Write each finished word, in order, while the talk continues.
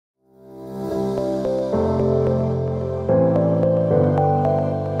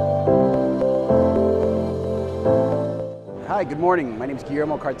Hi, good morning. My name is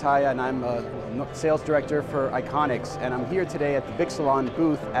Guillermo Cartaya and I'm a sales director for ICONEX, and I'm here today at the Bixalon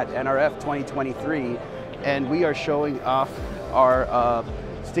booth at NRF 2023, and we are showing off our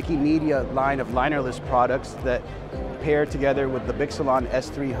sticky media line of linerless products that pair together with the Bixalon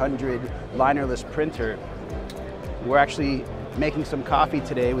S300 linerless printer. We're actually making some coffee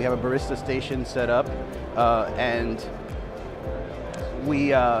today. We have a barista station set up, and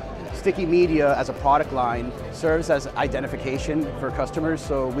sticky media as a product line serves as identification for customers,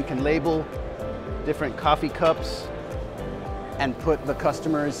 so we can label different coffee cups and put the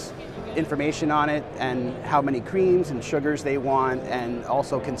customer's information on it and how many creams and sugars they want, and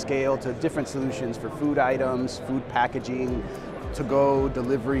also can scale to different solutions for food items, food packaging, to-go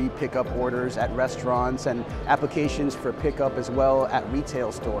delivery pickup orders at restaurants, and applications for pickup as well at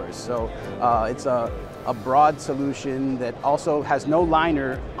retail stores. So it's a broad solution that also has no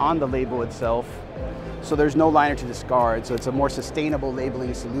liner on the label itself, so there's no liner to discard. So it's a more sustainable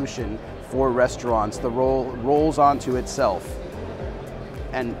labeling solution for restaurants. The roll rolls onto itself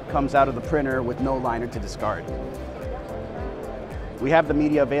and comes out of the printer with no liner to discard. We have the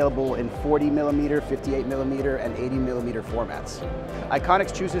media available in 40mm, 58mm, and 80mm formats.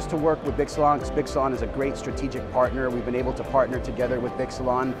 ICONEX chooses to work with Bixalon because Bixalon is a great strategic partner. We've been able to partner together with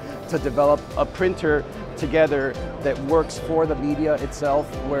Bixalon to develop a printer together that works for the media itself,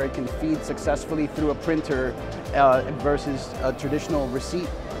 where it can feed successfully through a printer versus a traditional receipt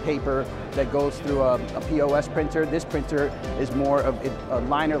paper that goes through a POS printer. This printer is more of a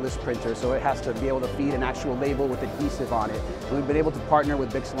linerless printer, so it has to be able to feed an actual label with adhesive on it. And we've been able to partner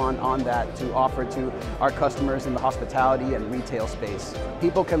with Bixalon on that to offer to our customers in the hospitality and retail space.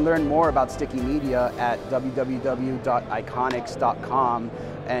 People can learn more about sticky media at www.iconex.com,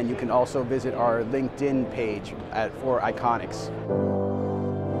 and you can also visit our LinkedIn page for ICONEX.